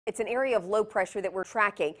It's an area of low pressure that we're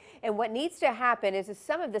tracking. And what needs to happen is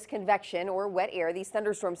some of this convection or wet air, these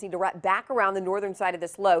thunderstorms need to wrap back around the northern side of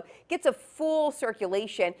this low, gets a full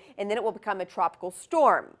circulation, and then it will become a tropical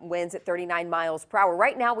storm. Winds at 39 miles per hour.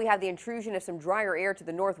 Right now we have the intrusion of some drier air to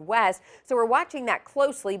the northwest, so we're watching that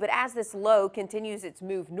closely. But as this low continues its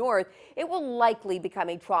move north, it will likely become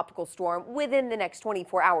a tropical storm within the next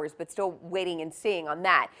 24 hours, but still waiting and seeing on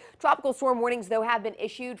that. Tropical storm warnings, though, have been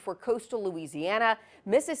issued for coastal Louisiana,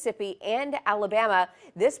 Mississippi, and Alabama.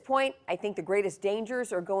 This point, I think the greatest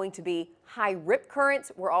dangers are going to be high rip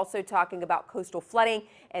currents. We're also talking about coastal flooding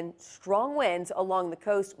and strong winds along the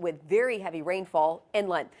coast with very heavy rainfall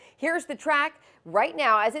inland. Here's the track. Right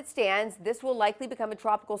now, as it stands, this will likely become a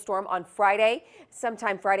tropical storm on Friday,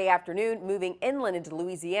 sometime Friday afternoon, moving inland into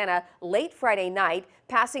Louisiana late Friday night,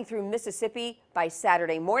 passing through Mississippi by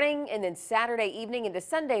Saturday morning, and then Saturday evening into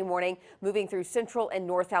Sunday morning, moving through central and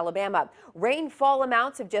north Alabama. Rainfall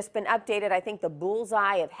amounts have just been updated. I think the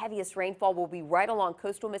bullseye of heaviest rainfall will be right along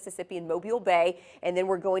coastal Mississippi and Mobile Bay, and then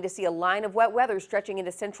we're going to see a line of wet weather stretching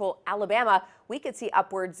into central Alabama. We could see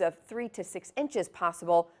upwards of 3 to 6 inches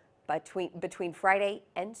possible between Friday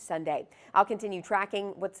and Sunday. I'll continue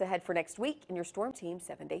tracking what's ahead for next week in your Storm Team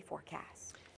 7-day forecast.